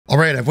All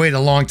right, I've waited a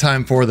long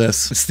time for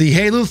this. It's the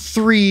Halo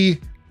 3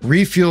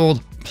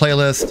 refueled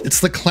playlist.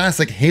 It's the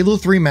classic Halo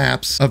 3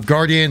 maps of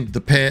Guardian, The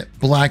Pit,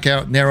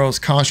 Blackout, Narrows,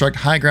 Construct,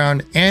 High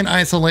Ground, and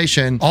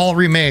Isolation, all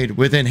remade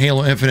within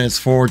Halo Infinite's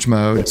Forge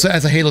mode. So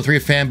as a Halo 3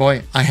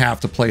 fanboy, I have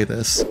to play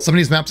this. Some of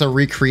these maps are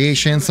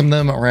recreations, some of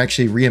them are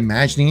actually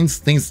reimaginings,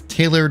 things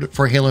tailored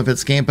for Halo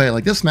Infinite's gameplay,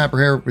 like this map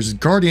right here, which is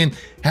Guardian,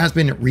 has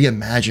been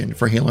reimagined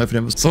for Halo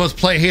Infinite. So let's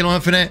play Halo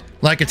Infinite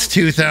like it's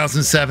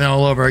 2007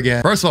 all over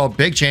again. First of all,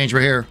 big change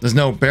right here. There's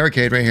no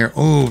barricade right here.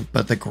 Oh,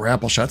 but the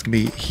grapple shot's gonna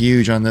be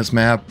huge on this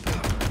map.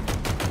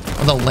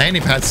 Oh, the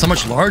landing pad's so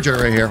much larger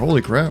right here.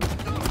 Holy crap.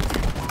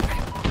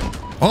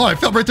 Oh, I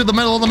fell right through the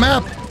middle of the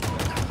map.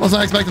 Was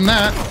not expecting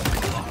that.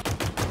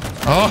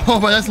 Oh,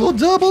 but that's a little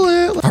double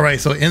it. All right,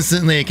 so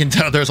instantly you can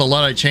tell there's a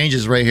lot of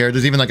changes right here.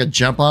 There's even like a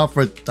jump off,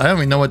 but I don't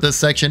even know what this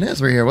section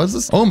is right here. What's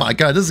this? Oh my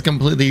God, this is a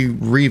completely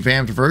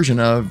revamped version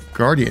of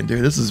Guardian,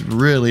 dude. This is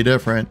really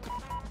different.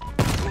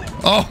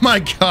 Oh my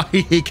God,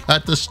 he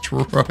got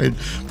destroyed.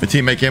 My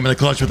teammate came in the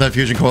clutch with that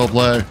fusion coil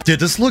play. Dude,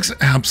 this looks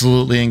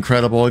absolutely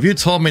incredible. If you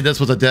told me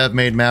this was a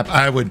dev-made map,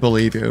 I would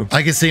believe you.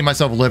 I can see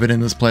myself living in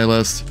this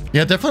playlist.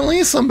 Yeah,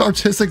 definitely some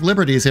artistic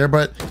liberties here,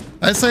 but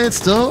I'd say it's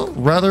still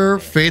rather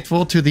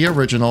faithful to the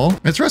original.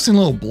 Interesting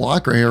little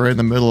block right here, right in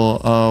the middle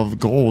of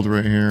gold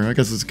right here. I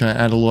guess it's kind of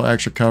add a little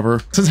extra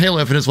cover. Since Halo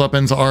Infinite's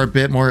weapons are a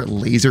bit more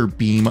laser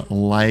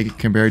beam-like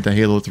compared to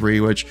Halo 3,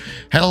 which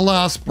had a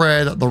lot of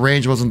spread, the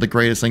range wasn't the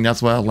greatest thing.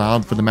 That's what allowed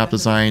for the map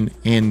design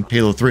in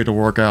Halo 3 to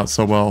work out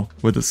so well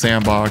with the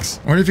sandbox.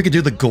 I wonder if you could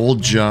do the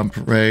gold jump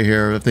right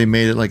here, if they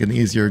made it like an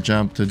easier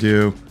jump to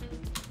do.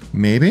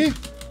 Maybe?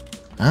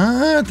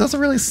 It doesn't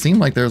really seem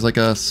like there's like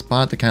a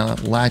spot to kind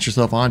of latch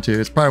yourself onto.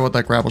 It's probably what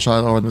that grapple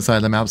shot on the side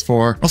of the map's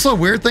for. Also, a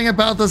weird thing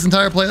about this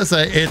entire playlist,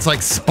 it's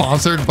like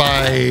sponsored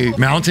by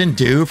Mountain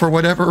Dew for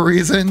whatever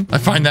reason. I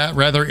find that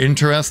rather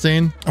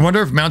interesting. I wonder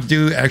if Mountain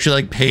Dew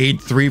actually like paid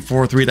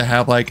 343 to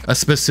have like a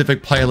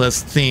specific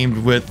playlist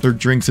themed with their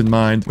drinks in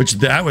mind, which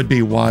that would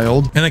be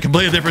wild. And a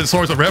completely different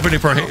source of revenue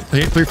for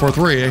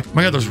 343. Oh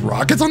my God, there's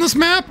rockets on this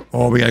map?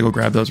 Oh, we gotta go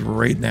grab those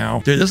right now.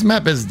 Dude, this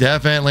map is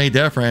definitely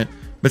different,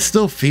 but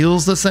still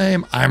feels the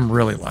same. I'm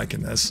really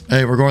liking this.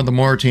 Hey, we're going the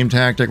more team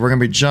tactic. We're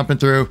gonna be jumping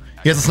through.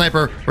 He has a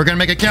sniper. We're gonna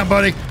make it count,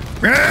 buddy.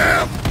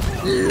 Yeah.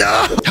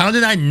 No! How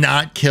did I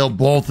not kill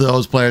both of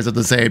those players at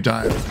the same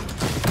time?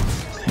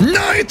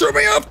 No, he threw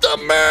me off the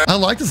map! I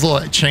like this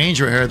little change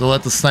right here to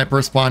let the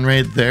sniper spawn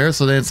right there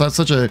so that it's not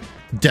such a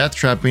death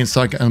trap being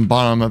stuck on the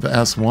bottom of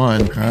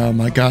S1. Oh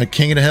my God,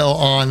 King of the Hill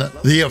on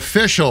the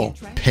official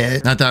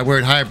pit. Not that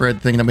weird hybrid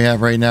thing that we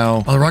have right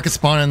now. Oh, the rocket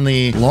spawn in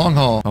the long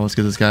haul. Oh, let's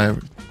get this guy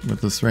with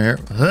this right here.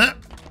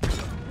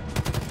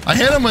 I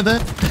hit him with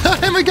it.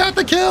 And we got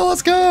the kill.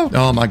 Let's go.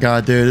 Oh my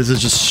God, dude. This is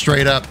just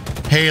straight up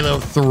Halo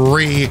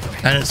 3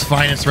 at its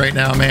finest right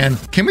now, man.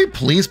 Can we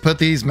please put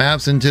these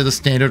maps into the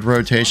standard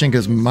rotation?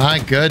 Because my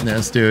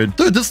goodness, dude.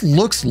 Dude, this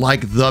looks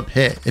like The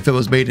Pit if it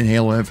was made in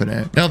Halo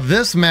Infinite. Now,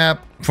 this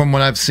map, from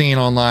what I've seen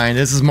online,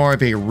 this is more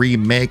of a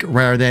remake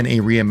rather than a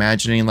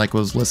reimagining like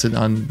was listed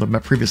on the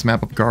previous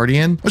map of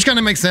Guardian, which kind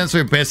of makes sense.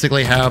 We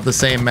basically have the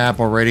same map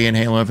already in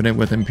Halo Infinite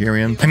with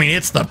Imperium. I mean,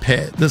 it's The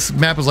Pit. This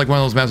map is like one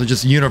of those maps that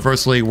just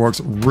universally works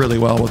really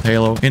well with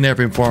Halo in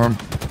every form.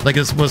 Like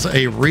this was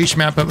a Reach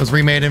map that was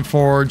remade in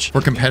Forge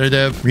for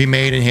competitive,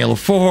 remade in Halo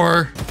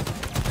 4,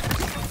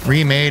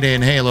 remade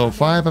in Halo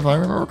 5, if I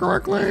remember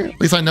correctly.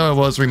 At least I know it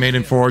was remade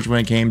in Forge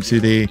when it came to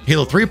the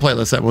Halo 3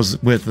 playlist that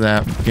was with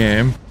that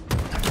game.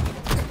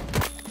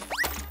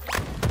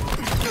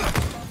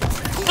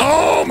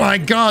 Oh my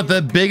God,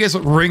 the biggest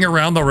ring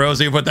around the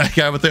rosy with that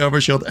guy with the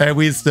overshield, and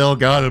we still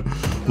got him.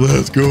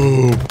 Let's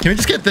go. Can we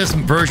just get this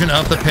version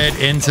of The Pit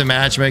into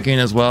matchmaking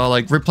as well?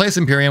 Like, replace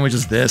Imperium with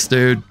just this,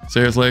 dude.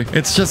 Seriously.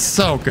 It's just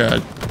so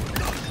good.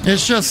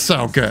 It's just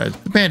so good.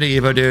 The Panda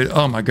Evo, dude.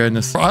 Oh my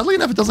goodness. Oddly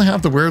enough, it doesn't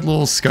have the weird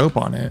little scope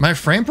on it. My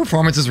frame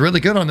performance is really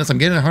good on this. I'm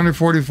getting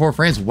 144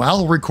 frames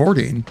while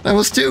recording. That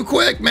was too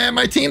quick, man.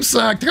 My team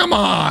sucked. Come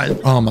on.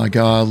 Oh my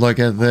God, look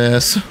at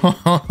this.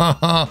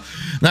 Now,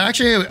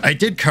 actually, I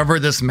did cover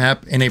this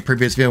map in a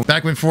previous video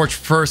back when Forge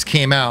first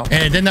came out,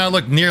 and it did not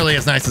look nearly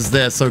as nice as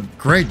this. So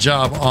great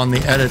job on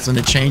the edits and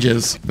the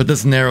changes. But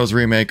this Narrows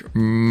remake,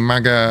 my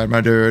God, my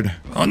dude.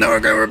 Oh no,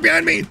 he's going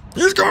behind me.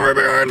 He's going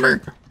behind me.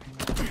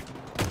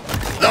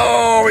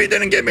 No, he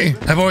didn't get me.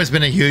 I've always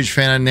been a huge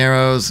fan of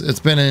Narrows. It's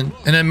been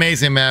an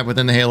amazing map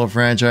within the Halo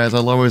franchise.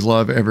 I'll always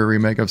love every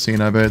remake I've seen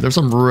of it. There's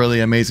some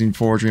really amazing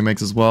Forge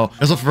remakes as well.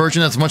 There's a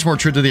version that's much more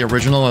true to the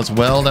original as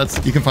well.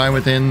 That's you can find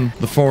within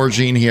the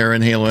Forging here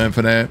in Halo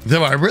Infinite.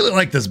 Though I really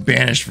like this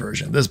Banished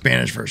version. This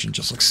Banished version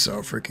just looks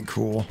so freaking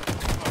cool.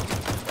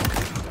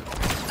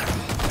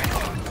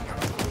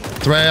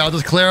 That's right, I'll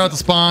just clear out the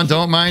spawn.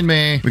 Don't mind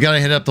me. We gotta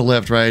hit up the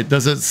lift, right?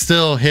 Does it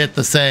still hit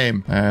the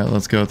same? All right,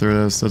 let's go through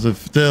this. Does it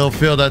still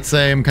feel that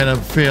same kind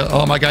of feel?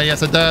 Oh my God,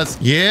 yes it does.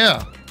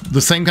 Yeah, the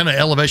same kind of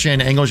elevation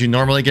and angles you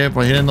normally get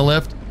by hitting the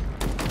lift.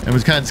 And we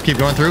just kind of just keep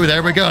going through.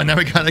 There we go. Now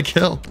we got a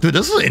kill. Dude,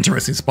 this is an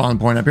interesting spawn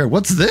point up here.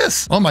 What's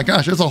this? Oh my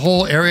gosh, there's a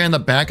whole area in the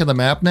back of the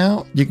map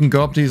now. You can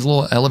go up to these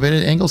little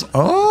elevated angles.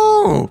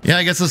 Oh, yeah,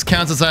 I guess this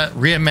counts as that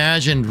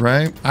reimagined,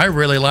 right? I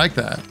really like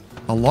that.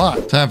 A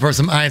lot. Time for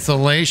some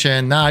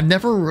isolation. Nah, I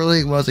never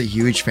really was a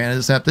huge fan of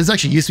this map. This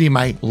actually used to be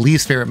my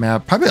least favorite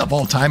map, probably of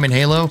all time in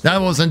Halo. That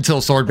was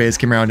until Sword Base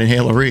came around in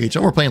Halo Reach.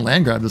 Oh, we're playing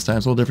land grab this time.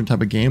 It's a little different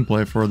type of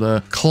gameplay for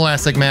the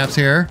classic maps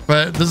here.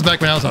 But this is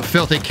back when I was a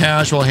filthy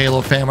casual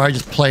Halo fan where I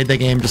just played the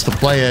game just to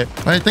play it.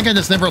 But I think I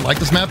just never liked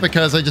this map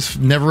because I just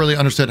never really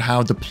understood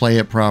how to play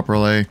it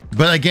properly.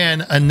 But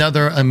again,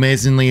 another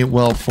amazingly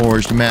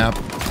well-forged map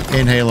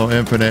in Halo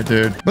Infinite,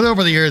 dude. But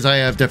over the years, I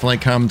have definitely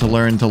come to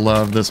learn to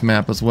love this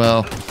map as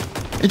well.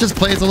 It just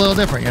plays a little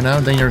different, you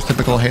know, than your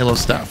typical Halo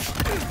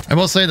stuff. I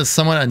will say the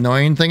somewhat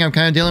annoying thing I'm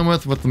kind of dealing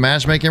with the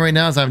matchmaking right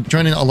now is I'm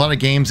joining a lot of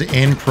games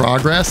in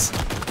progress,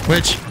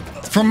 which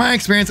from my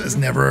experience is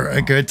never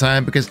a good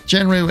time because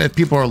generally if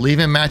people are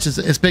leaving matches,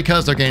 it's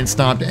because they're getting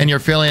stomped and you're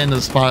filling in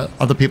the spot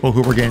of the people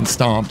who were getting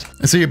stomped.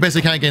 And so you're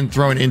basically kind of getting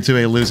thrown into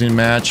a losing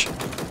match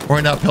or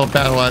an uphill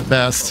battle at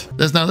best.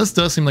 This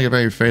does seem like a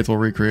very faithful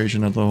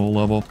recreation of the whole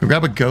level. Can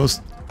grab a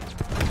ghost.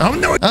 Oh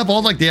no! Of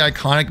all like the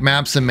iconic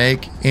maps to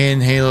make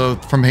in Halo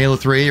from Halo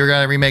 3, you're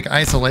gonna remake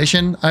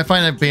Isolation. I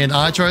find that being an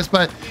odd choice,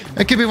 but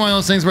it could be one of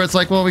those things where it's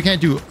like, well, we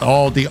can't do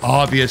all the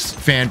obvious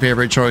fan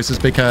favorite choices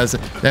because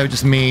that would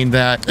just mean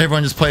that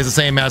everyone just plays the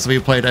same maps that we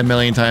played a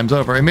million times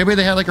over. And maybe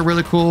they had like a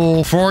really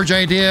cool Forge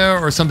idea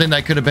or something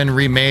that could have been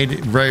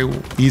remade very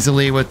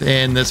easily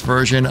within this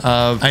version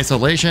of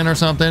Isolation or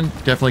something.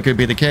 Definitely could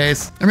be the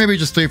case. Or maybe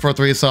just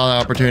 343 saw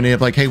the opportunity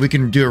of like, hey, we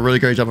can do a really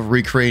great job of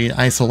recreating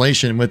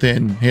Isolation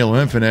within Halo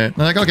Infinite. And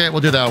they're like, okay,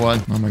 we'll do that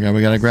one. Oh my god,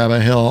 we gotta grab a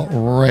hill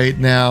right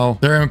now.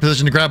 They're in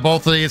position to grab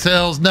both of these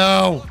hills.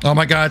 No! Oh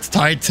my god, it's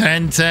tied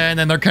 10-10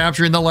 and they're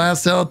capturing the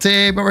last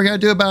LT. But we're gonna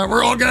do about it.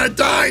 We're all gonna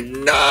die.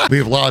 No!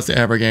 We've lost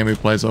every game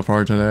we've played so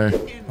far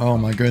today. Oh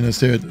my goodness,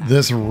 dude.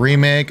 This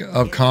remake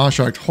of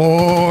Construct.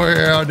 Oh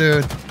yeah,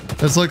 dude.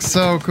 This looks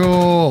so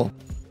cool.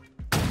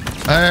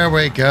 There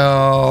we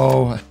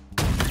go.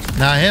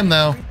 Not him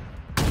though.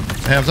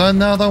 Have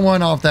another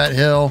one off that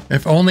hill.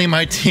 If only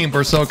my team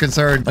were so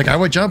concerned. Like, I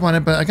would jump on it,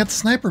 but I got the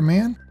sniper,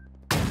 man.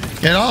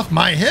 Get off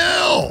my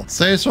hill!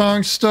 Stay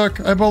strong, Stuck.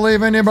 I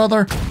believe in you,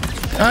 brother.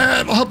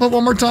 I'll help it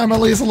one more time,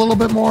 at least a little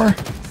bit more.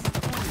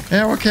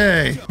 Yeah,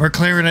 okay. We're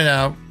clearing it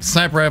out.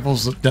 Sniper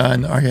rifle's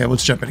done. Okay,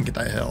 let's jump in and get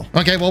that hill.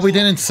 Okay, well, we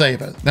didn't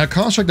save it. Now,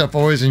 Construct I've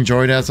always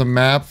enjoyed as a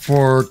map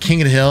for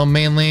King of the Hill,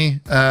 mainly.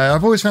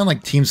 I've always found,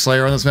 like, Team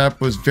Slayer on this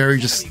map was very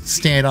just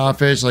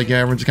standoffish. Like, yeah,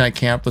 everyone just kind of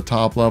camp the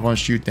top level and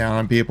shoot down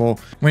on people.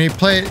 When you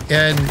play it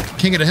in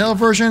King of the Hill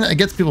version, it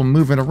gets people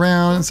moving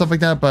around and stuff like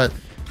that, but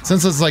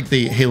since it's like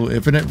the Halo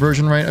Infinite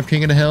version, right, of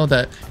King of the Hill,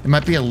 that it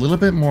might be a little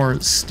bit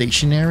more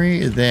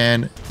stationary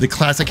than the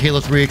classic Halo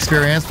 3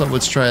 experience, but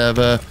let's try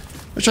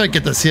to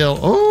get this hill.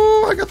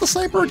 Oh, I got the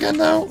sniper again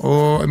now.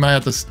 Oh, I might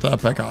have to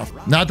stop back off.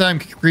 Not that I'm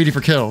greedy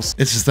for kills.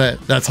 It's just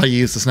that that's how you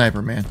use the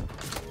sniper, man.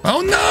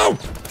 Oh no!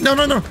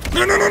 No.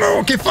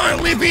 Okay,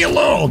 fine, leave me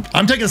alone.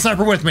 I'm taking the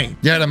sniper with me.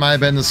 Yeah, that might have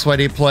been the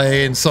sweaty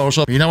play and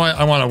social. You know what?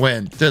 I want to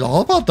win. Dude,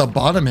 all about the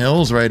bottom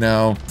hills right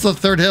now. It's the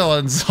third hill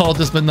and it's all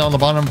just been on the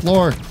bottom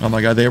floor. Oh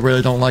my god, they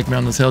really don't like me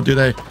on this hill, do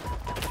they?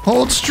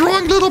 Hold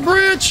strong, little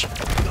bridge.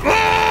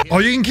 Oh,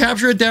 you can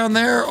capture it down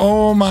there?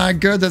 Oh my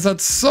goodness,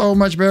 that's so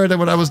much better than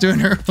what I was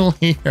doing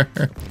earlier.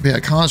 Yeah,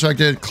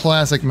 Constructed,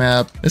 classic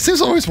map. It seems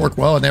to always work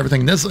well and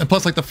everything. This, and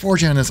plus like the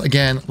forge on this,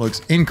 again, looks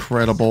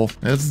incredible.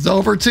 It's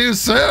over too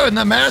soon.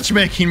 The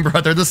matchmaking,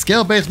 brother, the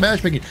skill-based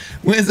matchmaking.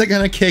 When is it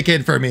gonna kick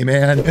in for me,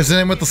 man? Isn't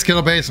it with the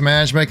skill-based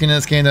matchmaking in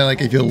this game that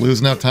like if you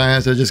lose enough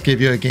times, it'll just give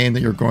you a game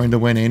that you're going to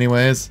win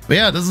anyways? But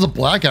yeah, this is a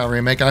Blackout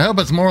remake. I hope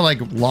it's more like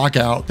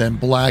Lockout than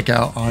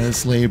Blackout,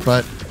 honestly,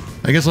 but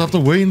I guess we'll have to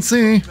wait and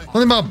see.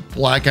 Something about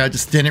Blackout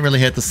just didn't really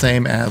hit the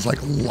same as like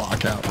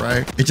Lockout,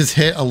 right? It just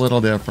hit a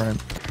little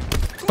different.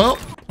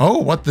 Oh,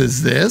 what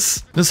is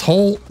this? This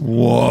whole,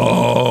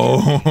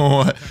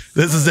 whoa.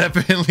 This is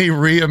definitely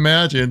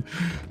reimagined.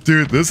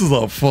 Dude, this is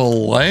a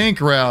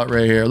flank route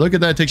right here. Look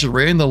at that, it takes you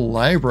right in the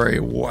library.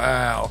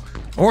 Wow.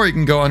 Or you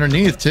can go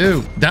underneath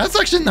too. That's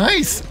actually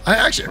nice. I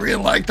actually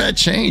really like that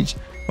change.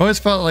 I always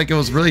felt like it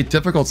was really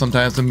difficult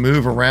sometimes to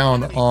move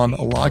around on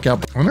a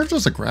Lockout. I wonder if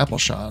there's a grapple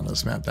shot on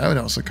this map. That would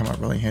also come out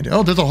really handy.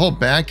 Oh, there's a whole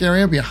back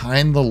area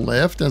behind the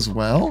lift as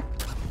well.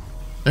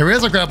 There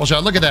is a grapple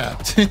shot. Look at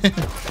that.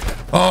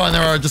 Oh, and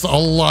there are just a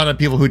lot of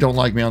people who don't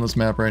like me on this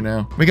map right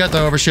now. We got the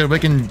overshoot. We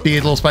can be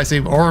a little spicy,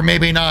 or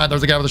maybe not.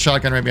 There's a guy with a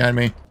shotgun right behind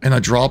me. And a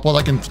drop wall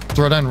I can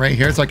throw down right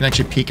here so I can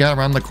actually peek out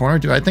around the corner.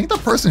 Dude, I think the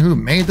person who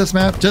made this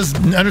map just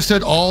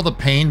understood all the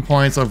pain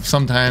points of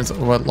sometimes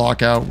what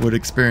Lockout would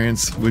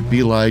experience would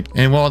be like.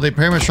 And while they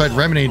pretty much tried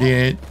remedying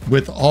it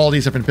with all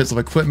these different bits of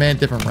equipment,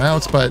 different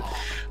routes, but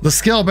the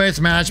skill-based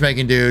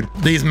matchmaking, dude,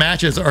 these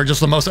matches are just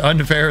the most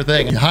unfair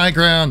thing. High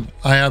ground,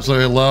 I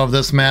absolutely love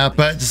this map,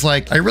 but just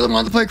like, I really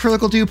wanted to play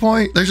Critical Dew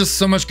Point. There's just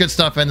so much good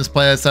stuff in this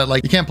playlist that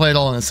like, you can't play it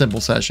all in a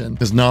simple session.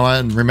 Because no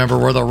one remember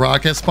where the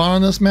rockets spawn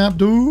on this map,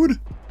 dude?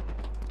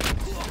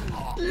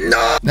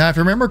 No! Now, if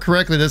I remember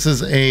correctly, this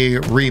is a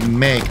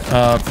remake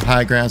of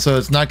High Ground, so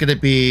it's not going to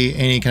be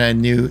any kind of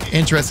new,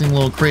 interesting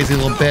little crazy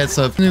little bits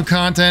of new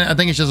content. I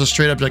think it's just a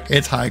straight up like,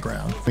 it's High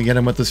Ground. We get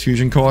him with this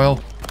fusion coil.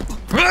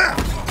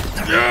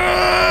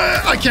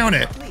 I count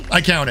it.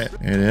 I count it.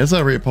 It is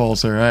a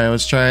repulsor. All right,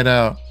 let's try it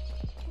out.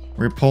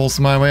 Repulse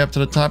my way up to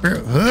the top here.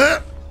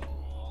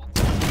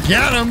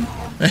 Got him.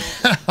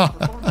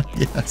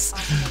 Yes.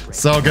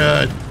 So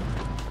good.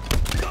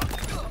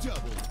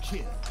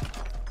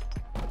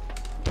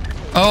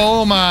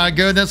 Oh my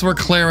goodness, we're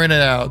clearing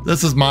it out.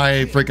 This is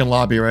my freaking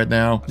lobby right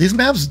now. These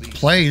maps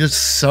play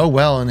just so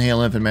well in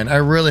Halo Infinite, man. I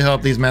really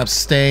hope these maps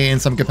stay in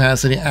some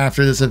capacity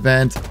after this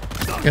event.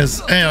 Because,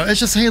 you know, it's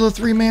just Halo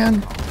 3,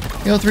 man.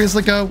 Halo 3 is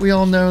the GOAT. We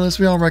all know this.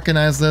 We all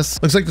recognize this.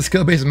 Looks like the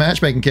skill-based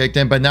matchmaking kicked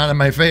in, but not in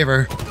my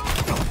favor.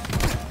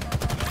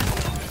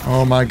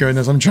 Oh my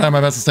goodness. I'm trying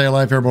my best to stay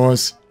alive here,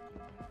 boys.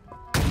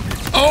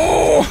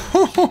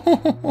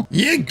 Oh!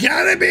 You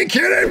gotta be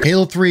kidding!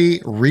 Halo 3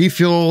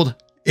 refueled.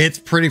 It's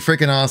pretty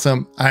freaking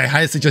awesome. I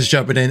highly suggest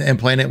jumping in and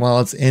playing it while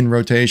it's in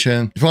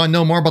rotation. If you want to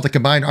know more about the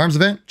combined arms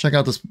event, check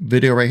out this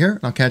video right here.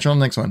 I'll catch you on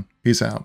the next one. Peace out.